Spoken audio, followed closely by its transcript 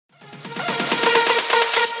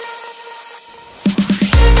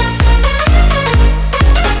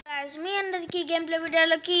Game play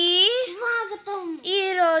వీడియోలోకి స్వాగతం. ఈ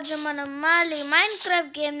రోజు మనం మళ్ళీ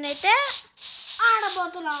మైన్క్రాఫ్ట్ గేమ్ అయితే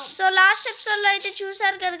ఆడబోతున్నాం. సో లాస్ట్ ఎపిసోడ్లో అయితే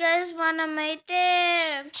చూసారు కదా గైస్,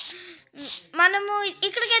 మనము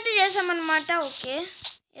ఇక్కడికైతే చేసామన్నమాట. ఓకే,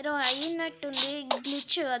 ఏదో అయినట్టుంది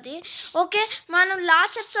గ్లిచ్ అది. ఓకే, మనం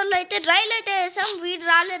లాస్ట్ ఎపిసోడ్లో అయితే రైలు అయితే వేసాం, వీడు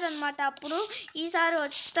రాలేదన్నమాట. అప్పుడు ఈసారి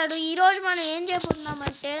వస్తాడు. ఈరోజు మనం ఏం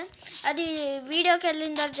చేయబోతున్నామంటే అది వీడియోకి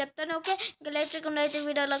వెళ్ళిన తర్వాత చెప్తాను. ఓకే, ఇంకా లేచకుండా అయితే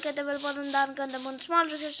వీడియోలోకి అయితే వెళ్ళిపోతుంది. దానికంటే ముందు స్మాల్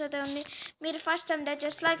రిక్వెస్ట్ అయితే ఉంది, మీరు ఫస్ట్ అంటే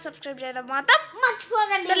జస్ట్ లైక్ సబ్స్క్రైబ్ చేయడం మాత్రం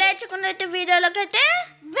మర్చిపోకండి. లేచకుండా అయితే వీడియోలోకి అయితే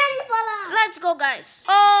వెళ్ళిపోదాం. Let's go guys.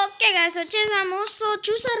 Okay guys, వచ్చేసాము. సో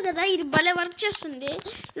చూసారు కదా, ఇది భలే వర్క్ చేస్తుంది.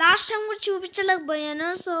 లాస్ట్ టైం కూడా చూపించలేకపోయాను.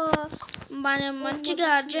 సో మంచిగా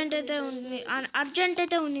అర్జెంట్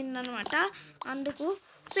అయితే ఉండింది అనమాట అందుకు.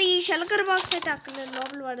 సో ఈ షెల్కర్ బాక్స్ అయితే అక్కడ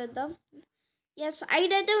లోపల పడేద్దాం. ఎస్,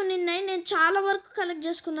 5 అయితే ఉన్నాయి. నేను చాలా వరకు కలెక్ట్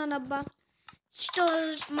చేసుకున్నాను అబ్బా.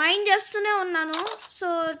 మైండ్ చేస్తూనే ఉన్నాను. సో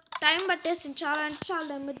టైం పట్టేసింది, చాలా అంటే చాలా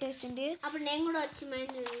టైం పట్టేసింది. అప్పుడు నేను కూడా వచ్చి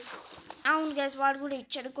మైండ్ అవును గైస్, వాడు కూడా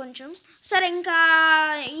ఇచ్చాడు కొంచెం. సరే, ఇంకా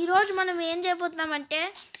ఈరోజు మనం ఏం చేయబోతున్నామంటే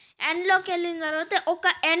ఎండ్లోకి వెళ్ళిన తర్వాత ఒక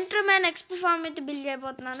ఎంటర్మ్యాన్ ఎక్స్పీ ఫామ్ అయితే బిల్డ్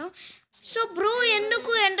చేయబోతున్నాను. సో బ్రో,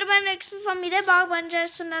 ఎందుకు ఎంటర్మ్యాన్ ఎక్స్పీ ఫామ్ ఇదే బాగా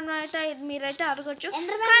పనిచేస్తున్నాను అయితే మీరైతే అడగచ్చు.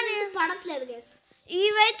 కానీ పడట్లేదు గైస్.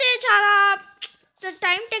 ఇవైతే చాలా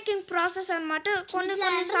టైం టేకింగ్ ప్రాసెస్ అనమాట. కొన్ని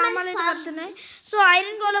సామాన్లు అయితే పడుతున్నాయి. సో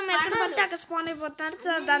ఐరన్ గోళం ఎక్కడ పడితే అక్కడ స్పాన్ అయిపోతున్నారు.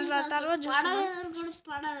 సో దాని తర్వాత చూస్తాను.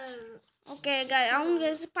 ఓకే అవును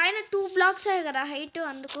గైస్, పైన 2 బ్లాక్స్ అయ్యాయి కదా హైట్,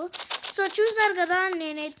 అందుకు. సో చూసారు కదా,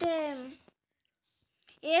 నేనైతే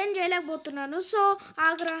ఏం చేయలేకపోతున్నాను. సో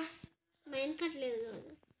ఆగ్రా మైండ్ కట్టలేదు.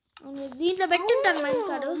 దీంట్లో పెట్టింటాను మైండ్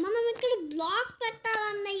కార్డు. మనం ఇక్కడ బ్లాక్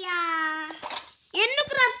పెట్టాలన్నయ్యా.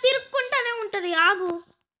 ఎందుకు రా, తిరుక్కుంటానే ఉంటుంది. ఆగు,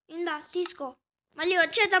 ఇందా తీసుకో. మళ్ళీ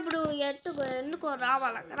వచ్చేటప్పుడు ఎందుకో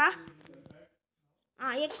రావాలా కదా.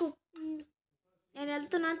 ఎక్కువ నేను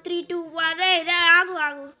వెళ్తున్నా. 3, 2, 1. రే ఆగు.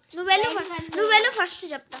 నువ్వు వెళ్ళు ఫస్ట్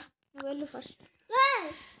చెప్తా. నువ్వు వెళ్ళు ఫస్ట్.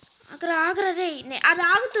 అక్కడ ఆగరా రే, అది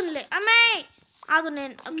ఆగుతుందిలే. అమ్మాయి ఆగు,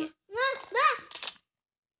 నేను ఓకే.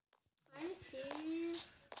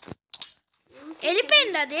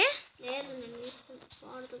 వెళ్ళిపోయింది అది.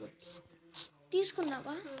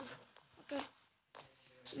 తీసుకున్నావా? ఓకే,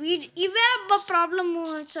 ఇవే అబ్బా ప్రాబ్లము.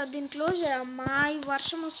 సో దీన్ని క్లోజ్ చేయమ్మా. ఈ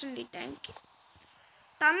వర్షం వస్తుంది ఈ టైంకి.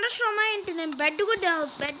 థండర్ స్ట్రామ్ ఏంటి? నేను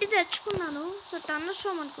బెడ్ తెచ్చుకున్నాను. సో థండర్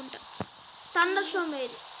స్ట్రామ్ అనుకుంటా. థండర్ స్ట్రామ్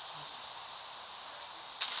ఇది.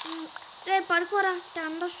 రే పడుకోరా,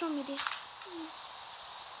 థండర్ స్ట్రామ్ ఇది.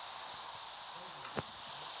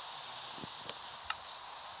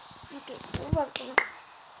 ఓకే, పడుకున్నా.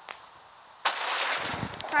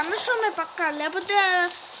 థండర్ స్ట్రామ్ పక్కా, లేకపోతే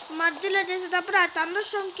మధ్యలో చేసేటప్పుడు ఆ థండర్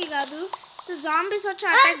స్ట్రామ్కి కాదు, సో జాంబీస్ వచ్చి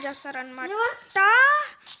అటాక్ చేస్తారనమాట.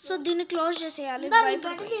 సో దీన్ని క్లోజ్ చేసేయాలి.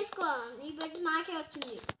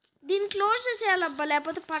 దీన్ని క్లోజ్ చేసేయాలి అబ్బా,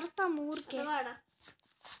 లేకపోతే పడతాము ఊరికే.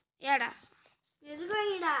 ఏడా?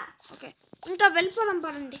 ఓకే, ఇంకా వెళ్ళిపోదాం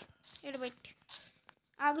పడండి. ఎడబెట్టి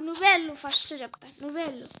ఆగు, నువ్వే వెళ్ళు ఫస్ట్ చెప్తా. నువ్వే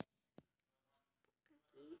వెళ్ళు,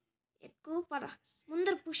 ఎక్కువ పద,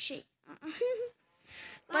 ముందర పుష్ చేయి.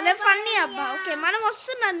 భలే ఫన్నీ అబ్బా. ఓకే,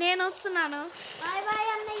 నేను వస్తున్నాను.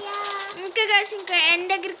 ఇంకా గైస్, ఇంకా ఎండ్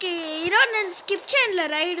దగ్గరికి ఈరోజు నేను స్కిప్ చేయనులే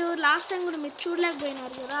రైడ్. లాస్ట్ టైం కూడా మీరు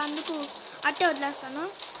చూడలేకపోయినారు కదా, అందుకు అట్టే వదిలేస్తాను.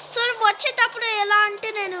 సో వచ్చేటప్పుడు ఎలా అంటే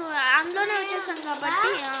నేను అందులోనే వచ్చేస్తాను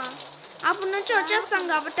కాబట్టి, అప్పటి నుంచి వచ్చేస్తాం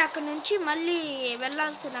కాబట్టి అక్కడ నుంచి మళ్ళీ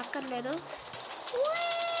వెళ్ళాల్సిన అక్కర్లేదు.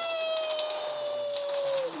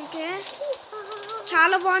 ఓకే,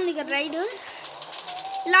 చాలా బాగుంది కదా రైడ్.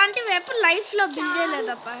 ఇలాంటివి ఎప్పుడు లైఫ్లో బిల్డ్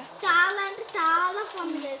చేయలేదబ్బా. చాలా అంటే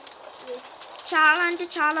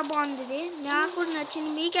చాలా బాగుంది ఇది. నాకు కూడా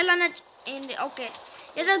నచ్చింది. మీకు ఎలా నచ్చింది? ఓకే,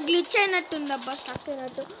 ఏదో గ్లిచ్ అయినట్టుంది అబ్బా, స్టక్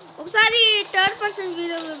అయినట్టు. ఒకసారి 3rd పర్సన్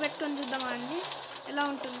వీడియో పెట్టుకొని చూద్దామా అండి ఎలా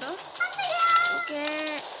ఉంటుందో. ఓకే,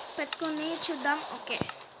 పెట్టుకొని చూద్దాం. ఓకే,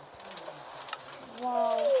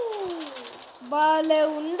 బాలే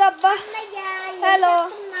ఉందబ్బా. హలో,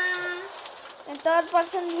 నేను 3rd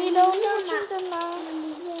పర్సన్ వీడియో కూర్చుంటున్నా.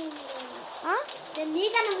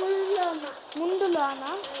 ముందులోనా?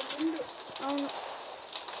 అవును.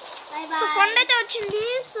 సో కొండ అయితే వచ్చింది.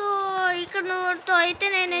 సో ఇక్కడ అయితే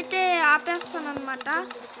నేనైతే ఆపేస్తాను అనమాట.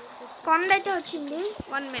 కొండ అయితే వచ్చింది.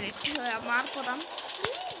 1 minute మార్పుదాం.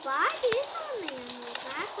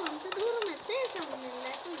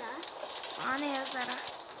 ఆనే వేసారా?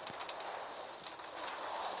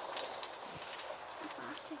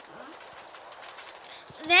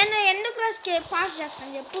 నేను ఎందుకు పాస్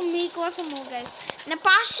చేస్తాను చెప్పు, మీకోసము గైస్. నేను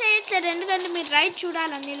పాస్ చేయట్లేదు ఎందుకంటే మీరు రైడ్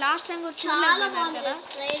చూడాలని. లాస్ట్ టైం కూడా చూడలేదు కదా.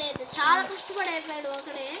 చాలా కష్టపడేసాడు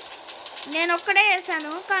ఒకడే. నేను ఒక్కడే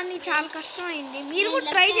వేసాను కానీ చాలా కష్టం అయింది. మీరు కూడా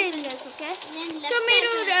ట్రై చేయండి గైస్. ఓకే, సో మీరు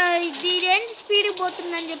ఇది ఏంటి స్పీడ్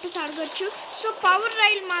పోతుందని చెప్పేసి అడగచ్చు. సో పవర్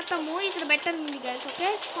రైల్ మాత్రము ఇక్కడ పెట్టండి గైస్. ఓకే,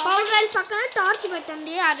 పవర్ రైల్ పక్కన టార్చ్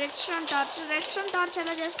పెట్టండి. ఆ రెస్టారెంట్ టార్చ్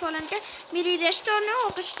ఎలా చేసుకోవాలంటే మీరు ఈ రెస్టారెంట్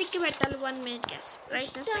ఒక స్టిక్ పెట్టాలి. 1 minute గైస్.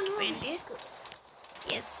 బ్రైట్నెస్ తగ్గిపోయింది.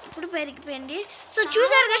 ఎస్, ఇప్పుడు పెరిగిపోయింది. సో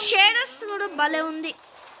చూసారుగా షేడర్స్ కూడా భలే ఉంది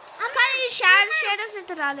కానీ షేడర్స్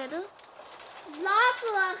అయితే రాలేదు. బ్లాక్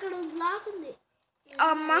అక్కడ బ్లాక్ ఉంది.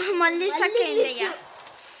 అమ్మా మళ్ళీ స్టక్ అయింది అయ్యా.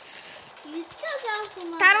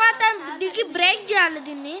 చేస్తున్నా తర్వాత దిగి బ్రేక్ చేయాలి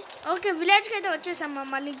దీన్ని. ఓకే, విలేజ్కి అయితే వచ్చేసాం.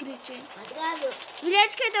 మళ్ళీ గ్రీట్ చేయండి. అది కాదు,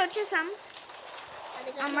 విలేజ్కి అయితే వచ్చేసాం. అది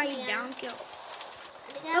అమ్మ కాదు, ఈ డాంక్యో.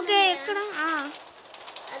 అది కాదు, ఓకే, ఇక్కడ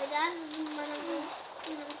అది కాదు. మనము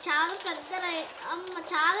చాలా పెద్ద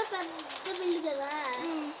చాలా పెద్ద బిల్డ్ కదా,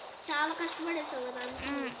 చాలా కష్టపడేసావు కదా.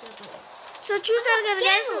 సో చూసారు కదా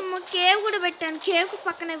గైస్, కేవ్ కూడా పెట్టాను. కేవ్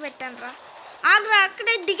పక్కనే పెట్టాను రా. ఆగ్రా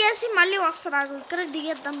అక్కడే దిగేసి మళ్ళీ వస్తారాగు. ఇక్కడ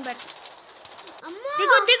దిగేద్దాం బెటర్.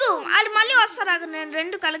 దిగు అది మళ్ళీ వస్తారాగు. నేను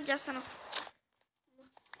 2 కలెక్ట్ చేస్తాను.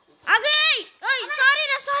 అగే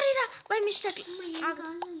సారీ రా బై మిస్టేక్.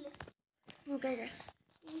 ఓకే గైస్,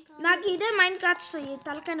 నాకు ఇదే మైండ్ కార్డ్స్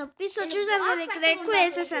తలకాయ నొప్పి. సో చూసారు కదా ఇక్కడ ఎక్కువ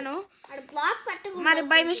వేసేసాను, మరి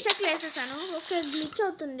బై మిస్టేక్ వేసేసాను. ఓకే, గ్లిచ్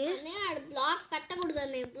అవుతుంది. బ్లాక్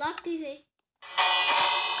పెట్టకూడదు, బ్లాక్ తీసే.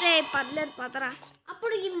 రే పర్లేదు పదరా.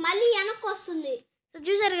 అప్పుడు మళ్ళీ వెనక్కి వస్తుంది. సో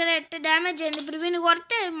చూసారు కదా ఎట్ట డ్యామేజ్ అయింది. ఇప్పుడు వీని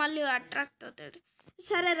కొడితే మళ్ళీ అట్రాక్ట్ అవుతాడు.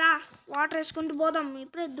 సరే రా, వాటర్ వేసుకుంటూ పోదాం.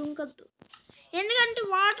 ఇప్పుడే దుంకద్దు, ఎందుకంటే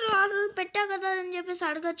వాటర్ పెట్టా కదా అని చెప్పేసి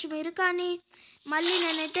అడగచ్చు మీరు. కానీ మళ్ళీ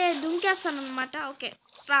నేనైతే దుంకేస్తాను అనమాట. ఓకే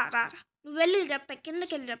రా నువ్వు వెళ్ళి చెప్తా,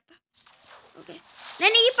 కిందకి వెళ్ళి చెప్తా. ఓకే,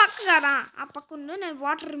 నేను ఈ పక్కగా రా, ఆ పక్క ఉండు, నేను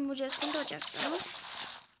వాటర్ రిమూవ్ చేసుకుంటూ వచ్చేస్తాను.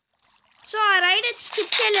 సో ఆ రైడ్ అయితే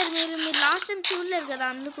స్కిప్ చేయలేదు మీరు లాస్ట్ టైం చూడలేదు కదా,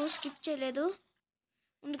 అందుకు స్కిప్ చేయలేదు.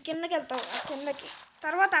 కిందకి వెళ్తావు, కిందకి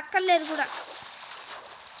తర్వాత అక్కర్లేదు కూడా.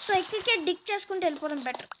 సో ఇక్కడికే డిక్ చేసుకుంటూ వెళ్ళిపోవడం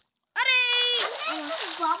బెటర్. అరే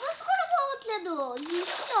బబుల్స్ కూడా పోవట్లేదు,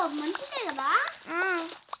 మంచిదే కదా.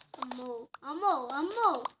 అమ్మో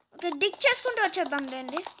ఓకే, డిక్ చేసుకుంటూ వచ్చేద్దాం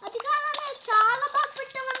లేండి. అది కాదనే చాలా బాగా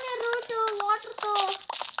పెట్టామని రూట్ వాటర్తో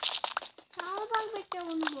చాలా బాగా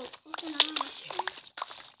పెట్టావు నువ్వు. ఓకేనా,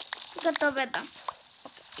 ఇక్కడ తోపేద్దాం.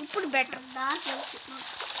 ఓకే, ఇప్పుడు బెటర్.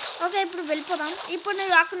 ఓకే, ఇప్పుడు వెళ్ళిపోదాం. ఇప్పుడు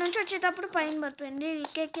నేను అక్కడ నుంచి వచ్చేటప్పుడు పైన పడిపోయింది.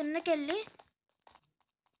 కిందకి వెళ్ళి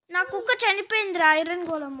నా కుక్క చనిపోయిందిరా, ఐరన్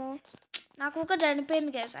గోళము. నా కుక్క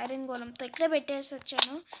చనిపోయింది గ్యాస్ ఐరన్ గోళంతో. ఇక్కడే పెట్టేసి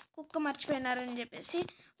వచ్చాను, కుక్క మర్చిపోయినారని చెప్పేసి.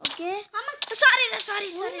 ఓకే సారీ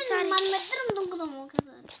మనమిద్దరం దుంకుదాము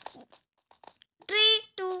ఒకసారి. 3,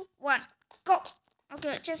 2, 1 గో. ఓకే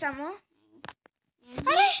వచ్చేసాము.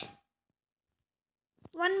 అరే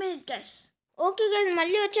 1 minute గ్యాస్. ఓకే గైస్,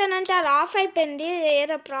 మళ్ళీ వచ్చానంటే అది ఆఫ్ అయిపోయింది.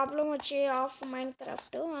 ఏదో ప్రాబ్లం వచ్చి ఆఫ్ మైండ్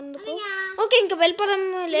క్రాఫ్ట్ అందుకు. ఓకే, ఇంకా వెళ్ళిపోవడం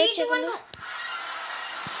లేట్ చేయకుండా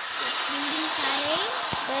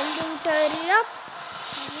బిల్డింగ్ టైర్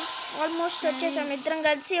ఆల్మోస్ట్ వచ్చేసాం ఇద్దరం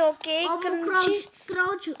కలిసి. ఓకే, ఇక్కడ నుంచి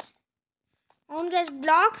క్రౌచ్. అవును గైస్,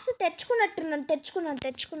 బ్లాక్స్ తెచ్చుకున్నాను.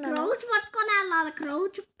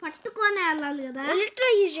 క్రౌచ్ పట్టుకొని వెళ్ళాలి కదా. ఎలిట్రా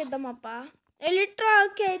యూజ్ చేద్దాం అప్ప.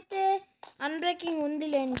 ఎలిట్రాకి అయితే అన్బ్రేకింగ్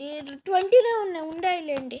ఉందిలేండి, 20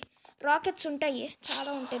 ఉండేలేండి. రాకెట్స్ ఉంటాయి,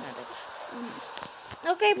 చాలా ఉంటాయి నా దగ్గర.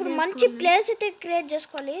 ఓకే, ఇప్పుడు మంచి ప్లేస్ అయితే క్రియేట్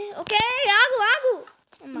చేసుకోవాలి. ఓకే ఆగు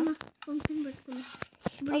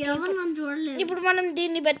ఇప్పుడు మనం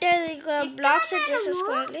దీన్ని పెట్టే బ్లాక్ సెట్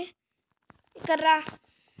చేసేసుకోవాలి. ఇక్కడ రా,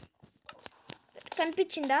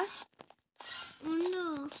 కనిపించిందా?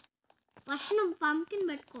 ఫస్ట్ నువ్వు పంకిన్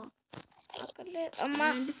పెట్టుకో. అక్కర్లేదు అమ్మా,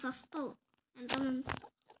 వస్తావు ఎంత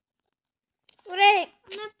ఒరే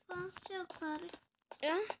ఒకసారి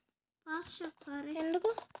ఎందుకు?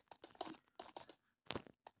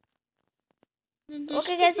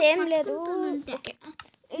 ఓకే గైస్, ఏం లేదు. ఓకే,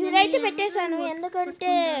 ఇదైతే పెట్టేశాను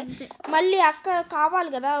ఎందుకంటే మళ్ళీ అక్క కావాలి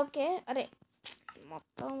కదా. ఓకే, అరే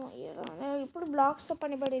మొత్తం ఇప్పుడు బ్లాక్స్తో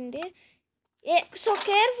పని పడింది. సో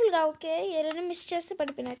కేర్ఫుల్గా. ఓకే, ఏదైనా మిస్ చేస్తే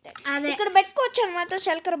పడిపోయినట్టే. ఇక్కడ పెట్టుకోవచ్చు అనమాట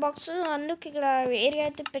షెల్కర్ బాక్స్. అందుకు ఇక్కడ ఏరియా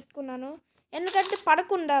అయితే పెట్టుకున్నాను, ఎందుకంటే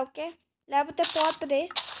పడకుండా. ఓకే, లేకపోతే పోతుంది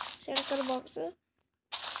షెల్కర్ బాక్స్.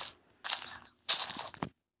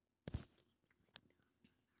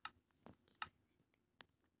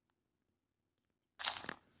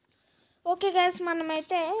 ఓకే గైస్,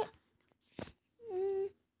 మనమైతే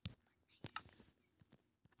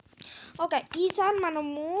ఓకే ఈసారి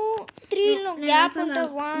మనము 3లో గ్యాప్ ఉంటే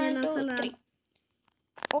 1, 2, 3.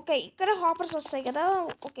 ఓకే, ఇక్కడ హాపర్స్ వస్తాయి కదా.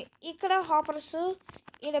 ఓకే, ఇక్కడ హాపర్స్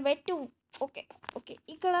ఇక్కడ పెట్టు. ఓకే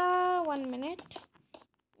ఇక్కడ 1 minute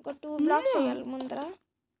ఒక 2 బ్లాక్స్ వేయాలి ముందర,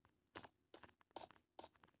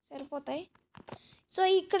 సరిపోతాయి. సో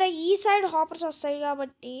ఇక్కడ ఈ సైడ్ హాపర్స్ వస్తాయి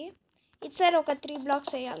కాబట్టి ఇటు సైడ్ ఒక 3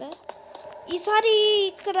 బ్లాక్స్ వేయాలి. ఈసారి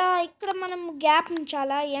ఇక్కడ మనం గ్యాప్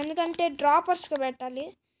ఉంచాలా, ఎందుకంటే డ్రాపర్స్గా పెట్టాలి.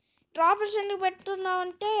 డ్రాపర్స్ ఎందుకు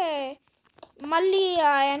పెడుతున్నామంటే మళ్ళీ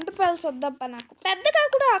ఎంటర్ పెల్స్ వద్దబ్బా, నాకు పెద్దగా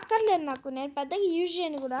కూడా అక్కర్లేదు, నేను పెద్దగా యూజ్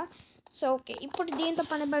చేయను కూడా. సో ఓకే, ఇప్పుడు దీంతో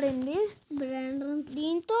పనిపడింది.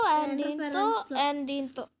 దీంతో అండ్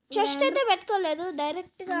దీంతో చెస్ట్ అయితే పెట్టుకోలేదు,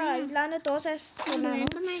 డైరెక్ట్గా ఇలానే తోసేస్తున్నాను.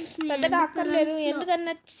 పెద్దగా అక్కర్లేదు,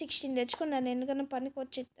 ఎందుకన్నా 16 తెచ్చుకున్నాను, ఎందుకన్నా పనికి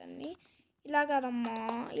వచ్చేదాన్ని. ఇలా కాదమ్మా,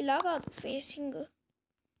 ఇలా కాదు, ఫేసింగ్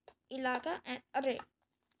ఇలాగా. అరే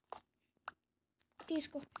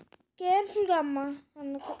తీసుకో కేర్ఫుల్గా అమ్మా,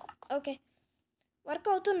 అందుకు. ఓకే, వర్క్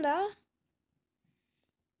అవుతుందా?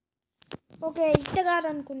 ఓకే, ఇట్ట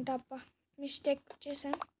కాదనుకుంటా, అప్ప మిస్టేక్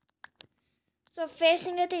చేశాను. సో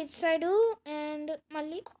ఫేసింగ్ అయితే ఇటు సైడు అండ్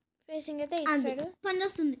మళ్ళీ ఫేసింగ్ అయితే ఇటు సైడు పని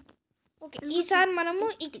వస్తుంది. ఓకే, ఈసారి మనము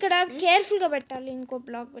ఇక్కడ కేర్ఫుల్గా పెట్టాలి, ఇంకో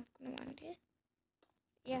బ్లాక్ పెట్టుకున్నామంటే.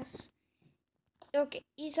 ఎస్, ఓకే,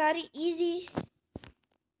 ఈసారి ఈజీ.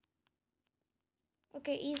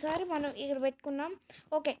 ఓకే, ఈసారి మనం ఇక్కడ పెట్టుకున్నాం.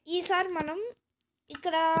 ఓకే, ఈసారి మనం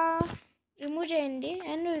ఇక్కడ రిమూవ్ చేయండి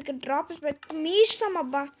అండ్ ఇక్కడ డ్రాప్స్ మీ ఇష్టం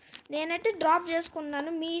అబ్బా, నేనైతే డ్రాప్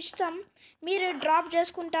చేసుకున్నాను, మీ ఇష్టం. మీరు డ్రాప్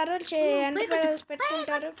చేసుకుంటారో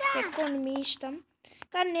పెట్టుకోండి, మీ ఇష్టం.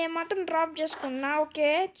 కానీ నేను మాత్రం డ్రాప్ చేసుకున్నా. ఓకే,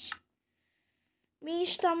 మీ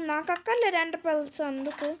ఇష్టం, నాకు అక్కర్లేదు ఎంటర్ పెల్స్,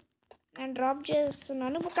 అందుకు నేను డ్రాప్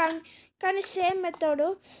చేస్తున్నాను. కానీ సేమ్ మెథడ్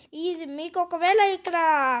ఇది. మీకు ఒకవేళ ఇక్కడ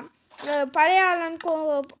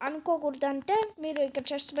అనుకోకూడదంటే మీరు ఇక్కడ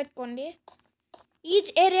చెస్ట్ పెట్టుకోండి, ఈ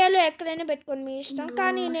ఏరియాలో ఎక్కడైనా పెట్టుకోండి, మీ ఇష్టం.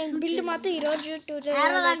 కానీ నేను బిల్డ్ మాత్రం ఈరోజు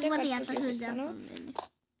చూపిస్తాను,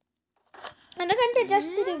 ఎందుకంటే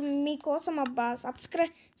జస్ట్ ఇది మీకోసం అబ్బా.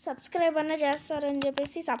 సబ్స్క్రైబ్ అన్న చేస్తారని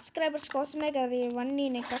చెప్పేసి సబ్స్క్రైబర్స్ కోసమే కదా ఇవన్నీ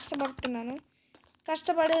నేను కష్టపడుతున్నాను.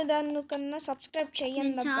 కష్టపడేదానికన్నా సబ్స్క్రైబ్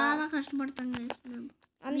చెయ్యండి అబ్బా, చాలా కష్టపడతాను.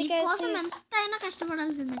 అందుకే ఎంతైనా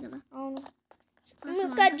కష్టపడాల్సిందే కదా. అవును,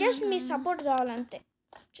 జస్ట్ మీ సపోర్ట్ కావాలంతే,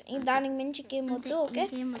 దానికి మించి ఏమొద్దు. ఓకే,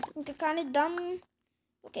 ఇంకా కానీ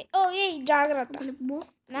ఓకే. ఓ ఏ జాగ్రత్త,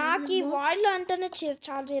 నాకు ఈ వాయిల్ అంటేనే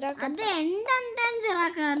చాలా చిరాకు.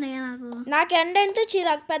 నాకు ఎండ అంటే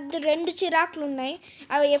చిరాకు, పెద్ద 2 చిరాకులు ఉన్నాయి.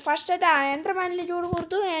 అవి ఫస్ట్ అయితే ఆ ఎంటర్ మైన్లు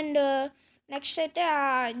చూడకూడదు అండ్ నెక్స్ట్ అయితే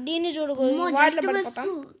దీన్ని చూడకూడదు, వాటిలో పడిపోతాం.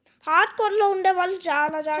 హార్డ్ కోర్లో ఉండే వాళ్ళు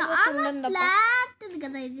చాలా జాగ్రత్తగా ఉండండి అబ్బా.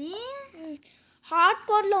 హార్డ్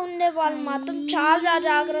కోర్లో ఉండే వాళ్ళు మాత్రం చాలా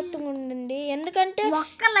జాగ్రత్తగా ఉండండి, ఎందుకంటే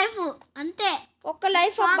ఒక్క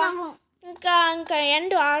లైఫ్ అబ్బా. ఇంకా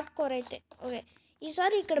ఎండ్ హార్డ్ కోర్ అయితే. ఓకే,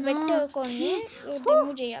 ఈసారి ఇక్కడ పెట్టుకోండి,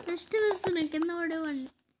 రిమూవ్ చేయాలి.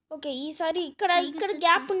 ఓకే, ఈసారి ఇక్కడ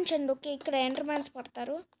గ్యాప్ ఉంచండి. ఓకే, ఇక్కడ ఎంటర్ మైన్స్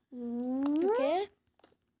పడతారు. ఓకే,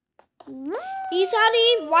 ఈసారి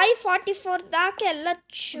Y44 దాకా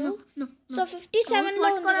వెళ్ళచ్చు. సో 57లో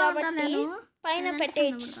ఉంది కాబట్టి పైన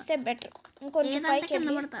పెట్టేస్తే బెటర్, ఇంకొంచెం పైకి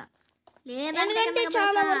వెళ్ళి, ఎందుకంటే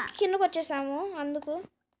చాలా వరకు కిందకు వచ్చేసాము, అందుకు.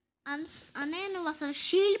 నువ్వు అసలు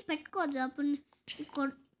షీల్డ్ పెట్టుకోవచ్చు, అప్పుడు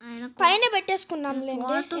పైన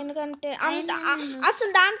పెట్టేసుకున్నాంలేండి, ఎందుకంటే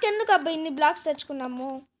అసలు దానికి ఎందుకు అబ్బా ఇన్ని బ్లాక్స్ తెచ్చుకున్నాము,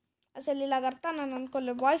 అసలు ఇలా కడతానని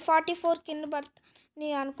అనుకోలేదు. Y44 కింద పడతాని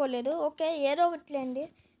అనుకోలేదు. ఓకే, ఏదో ఒకటిలేండి,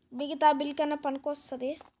 మిగతా బిల్ కన్నా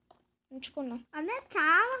పనికొస్తుంది, ఉంచుకున్నాం. అదే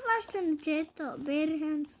చాలా ఫాస్ట్ ఉంది, చేత్తో బేర్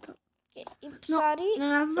హ్యాండ్స్తో.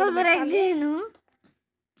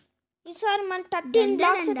 ఈసారి మన 13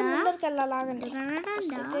 బ్లాక్స్ అయితే ముందరికి వెళ్ళాలండి,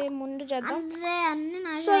 ముందు చేద్దాం.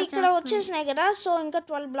 సో ఇక్కడ వచ్చేసినాయి కదా, సో ఇంకా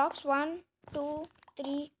 12 బ్లాక్స్, 1 2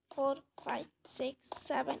 3 4 5 6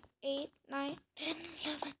 7 8 9 10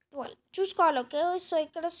 11 12 చూసుకోవాలి. ఓకే, సో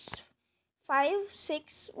ఇక్కడ 5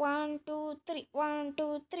 6 1 2 3 1 2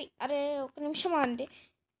 3 అరే ఒక నిమిషం అండి,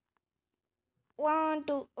 1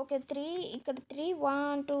 2 ఓకే 3 ఇక్కడ 3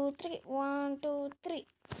 1 2 3 1 2 3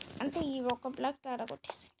 అంటే ఈ ఒక బ్లాక్ తేడా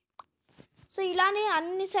కొట్టేసి. సో ఇలానే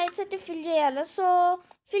అన్ని సైడ్స్ అయితే ఫిల్ చేయాలి. సో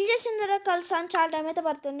ఫిల్ చేసిన తర్వాత కలిసాను, చాలా టైం అయితే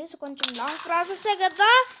పడుతుంది. సో కొంచెం లాంగ్ ప్రాసెసే కదా.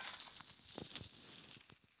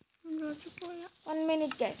 1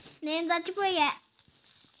 minute గైస్, నేను చచ్చిపోయా.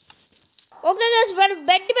 ఓకే గైస్,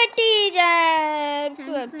 బెడ్ పెట్టి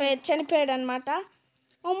చనిపోయాడు అనమాట.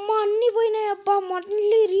 అమ్మ అన్నీ పోయినాయి అబ్బా,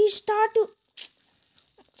 మళ్ళీ రీస్టార్ట్.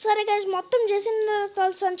 సరే గైస్, మొత్తం చేసిన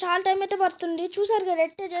కలిసాను, చాలా టైం అయితే పడుతుంది. చూసారు కదా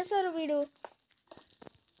ఎట్టే చేశారు వీడు.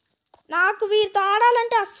 నాకు వీరితో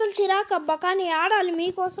ఆడాలంటే అస్సలు చిరాకు అబ్బా, కానీ ఆడాలి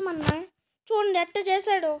మీకోసం అన్నా. చూడండి ఎట్ట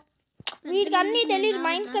చేశాడు. వీడికి అన్నీ తెలియదు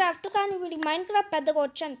మైండ్ క్రాఫ్ట్, కానీ వీడికి మైండ్ క్రాఫ్ట్ పెద్దగా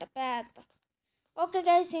వచ్చంట పెద్ద. ఓకే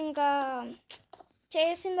గైస్, ఇంకా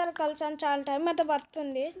చేసిన తర్వాత కలిసాను, చాలా టైం అయితే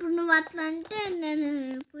పడుతుంది. నువ్వు అట్లా అంటే నేను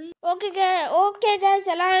ఓకే గైస్,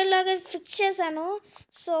 ఎలాగ ఫిక్స్ చేశాను.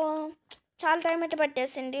 సో చాలా టైం అయితే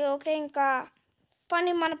పట్టేసింది. ఓకే, ఇంకా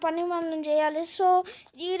పని మనం చేయాలి. సో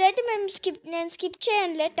ఈడైతే నేను స్కిప్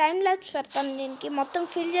చేయండిలే, టైం ల్యాప్స్ పెడతాను దీనికి మొత్తం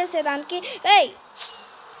ఫిల్ చేసేదానికి.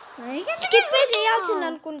 స్కిప్ చేయాల్సింది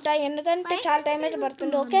అనుకుంటా, ఎందుకంటే చాలా టైం అయితే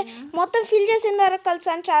పడుతుంది. ఓకే, మొత్తం ఫిల్ చేసిన తర్వాత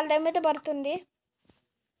కలిసాను, చాలా టైం అయితే పడుతుంది.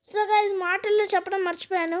 సో గైస్, మాటల్లో చెప్పడం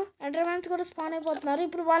మర్చిపోయాను, ఎంటర్‌మెన్స్ కూడా స్పాన్ అయిపోతున్నారు.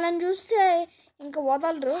 ఇప్పుడు వాళ్ళని చూస్తే ఇంకా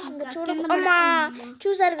వదలరు, ఇంకా అమ్మా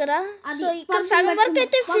చూసారు కదా. సో ఇక్కడ సగం వరకు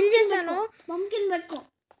అయితే ఫిల్ చేశాను.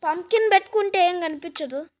 పంకిన్ పెట్టుకుంటే ఏం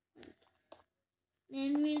కనిపించదు.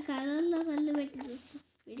 నేను వీడి కళ్ళల్లో కళ్ళు పెట్టి చూసి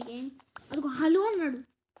వీడికి ఏం అది హలో అన్నాడు.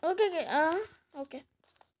 ఓకే ఓకే,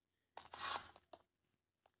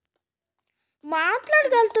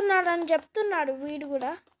 మాట్లాడగలుగుతున్నాడు అని చెప్తున్నాడు వీడు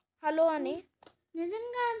కూడా, హలో అని.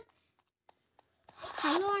 నిజంగా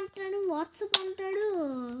హలో అంటాడు, వాట్సాప్ అంటాడు,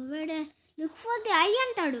 వీడే లుక్ ఫర్ ది ఐ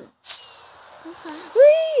అంటాడు.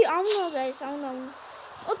 అవును గైస్, అవునవును.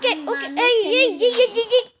 ఓకే ఓకే,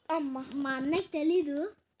 అమ్మా మా అన్నకి తెలీదు,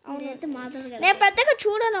 వీడైతే మాట్లాడగలడు. నేను పెద్దగా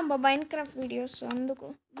చూడనమ్మా మైన్క్రాఫ్ట్ వీడియోస్, అందుకు.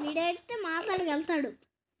 వీడైతే మాట్లాడగలుగుతాడు.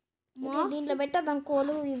 దీంట్లో పెట్టేద్దాం,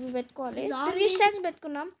 కోలు ఇవి పెట్టుకోవాలి. 3 స్టాక్స్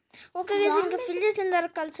పెట్టుకున్నాం. ఓకే గైస్, ఇంకా ఫిల్ చేసిన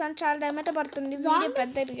తర్వాత కలిసాను, చాలా టైం అయితే పడుతుంది, వీడియో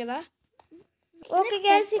పెద్దది కదా. ఓకే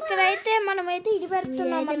గైస్, ఇక్కడైతే మనమైతే ఇది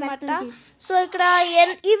పెడుతున్నాం అనమాట. సో ఇక్కడ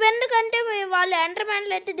ఇవెందుకంటే వాళ్ళు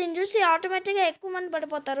ఎంటర్‌మెన్లు అయితే దీన్ని చూసి ఆటోమేటిక్గా ఎక్కువ మంది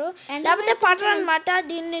పడిపోతారు, లేకపోతే పడరు అనమాట.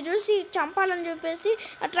 దీన్ని చూసి చంపాలని చెప్పేసి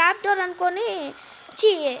ట్రాప్ డోర్ అనుకొని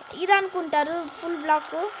ఇది అనుకుంటారు, ఫుల్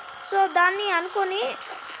బ్లాక్. సో దాన్ని అనుకొని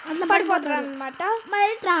పడిపోతారు అనమాట.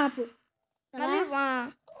 మరి ట్రాప్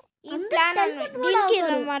ఈ ప్లాన్ దీనికి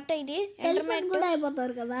అనమాట, ఇది ఎంటర్‌మెన్ కూడా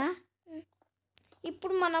అయిపోతారు కదా.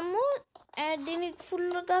 ఇప్పుడు మనము దీన్ని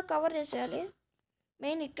ఫుల్గా కవర్ చేసేయాలి.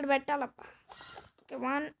 మెయిన్ ఇక్కడ పెట్టాలప్ప. ఓకే,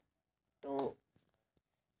 1 2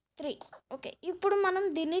 3. ఓకే, ఇప్పుడు మనం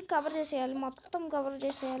దీన్ని కవర్ చేసేయాలి, మొత్తం కవర్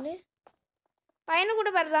చేసేయాలి. పైన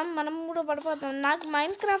కూడా పెడదాం, మనం కూడా పడిపోతాం. నాకు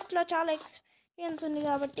మైన్క్రాఫ్ట్లో చాలా ఎక్స్పీరియన్స్ ఉంది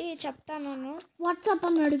కాబట్టి చెప్తాను. వాట్సాప్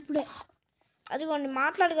అన్నాడు ఇప్పుడే, అదిగోండి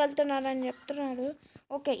మాట్లాడగలుగుతున్నాడు అని చెప్తున్నాడు.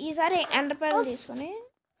 ఓకే, ఈసారి ఎంటర్‌ప్రైజ్ తీసుకొని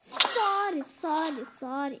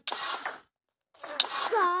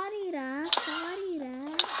సారీరా.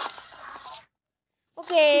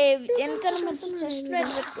 ఓకే, వెనకాల మంచి చెస్ట్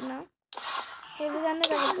ప్లేట్ పెట్టుకున్నా, హెవీగానే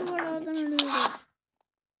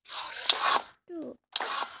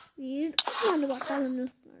వీడు నన్ను కొట్టాలని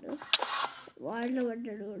చూస్తున్నాడు, వాళ్ళు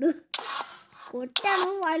పడ్డాడు, వాడు కొట్టాను,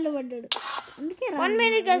 వాళ్ళు పడ్డాడు. అందుకే 1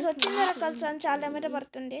 minute గైస్, వచ్చిందా కలిసాను, చాలా మీద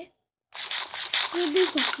పడుతుంది.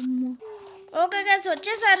 ఓకే గైస్,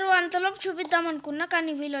 వచ్చేసారు. అంతలోపు చూపిద్దాం అనుకున్నా,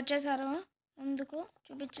 కానీ వీళ్ళు వచ్చేసారు, అందుకు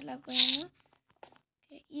చూపించలేకపోయాను.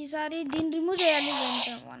 ఈసారి దీన్ని రిమూవ్ చేయాలి.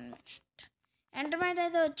 1 minute ఎంటర్‌మెన్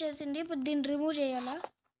అయితే వచ్చేసింది. ఇప్పుడు దీన్ని రిమూవ్ చేయాలా?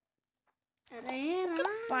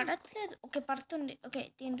 పడట్లేదు. ఓకే, పడుతుంది. ఓకే,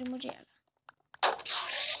 దీన్ని రిమూవ్ చేయాలి.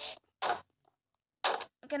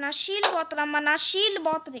 ఓకే, నా షీల్డ్ పోతుందమ్మా, నా షీల్డ్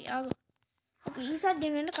పోతుంది, ఆగు. ఓకే, ఈసారి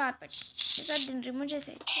దీని మీద కార్పెట్, ఈసారి దీన్ని రిమూవ్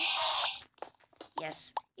చేసేయచ్చు. ఎస్,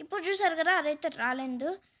 ఇప్పుడు చూసారు కదా, అదైతే రాలేదు.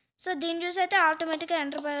 సో దీన్ని చూసి అయితే ఆటోమేటిక్గా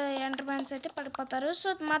ఎంటర్‌మెన్స్ అయితే పడిపోతారు. సో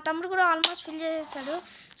మా తమ్ముడు కూడా ఆల్మోస్ట్ ఫిల్ చేసేసాడు.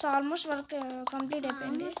 సో ఆల్మోస్ట్ వర్క్ కంప్లీట్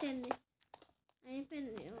అయిపోయింది.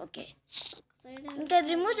 ఓకే, ఇంకా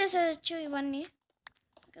రిమూవ్ చేసేయచ్చు ఇవన్నీ,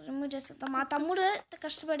 రిమూవ్ చేసేద్దాం. మా తమ్ముడు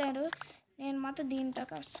కష్టపడాడు, నేను మాత్రం దీంతో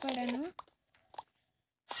కష్టపడాను.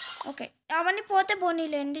 ఓకే, అవన్నీ పోతే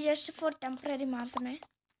పోనీలేండి, జస్ట్ ఫర్ టెంపరీ మాత్రమే.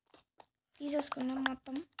 తీసేసుకున్నాం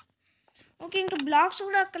మొత్తం. ఓకే, ఇంకా బ్లాక్స్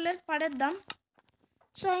కూడా అక్కడ పడేద్దాం.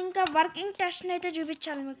 సో ఇంకా వర్కింగ్ టెస్ట్ని అయితే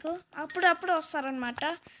చూపించాలి మీకు, అప్పుడప్పుడు వస్తారనమాట.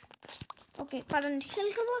 ఓకే, పడండి.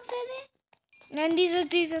 సిల్క్ బాక్స్ ఏది? నేను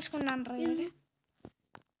తీసేసుకున్నాను రా ఇది.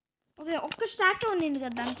 ఓకే, ఒక్క స్టాక్ ఉండింది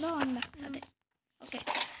కదా దాంట్లో, ఉందా అదే. Okay,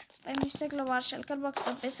 by మిస్టేక్లో షెల్కర్ box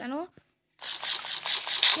తప్పేశాను.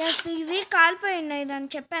 ఎస్, ఇవి కాలిపోయి ఉన్నాయి అని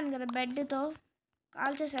చెప్పాను కదా, బెడ్తో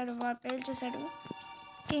కాల్ చేశాడు, పేల్చేశాడు.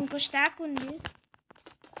 ఓకే, ఇంకో స్టాక్ ఉంది.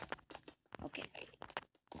 ఓకే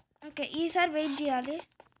ఓకే, ఈసారి వెయిట్ చేయాలి,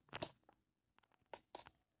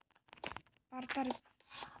 పడతారు,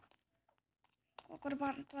 ఒకరు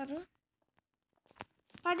పడతారు.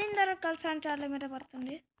 పడిన తర్వాత కలిసి చాలా మీద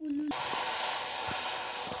పడుతుంది.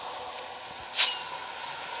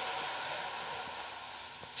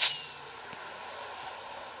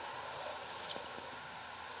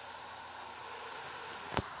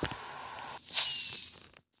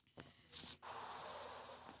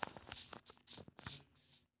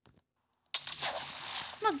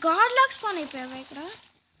 మా గాడ్ లాక్ స్పాన్ అయిపోయావా ఇక్కడ?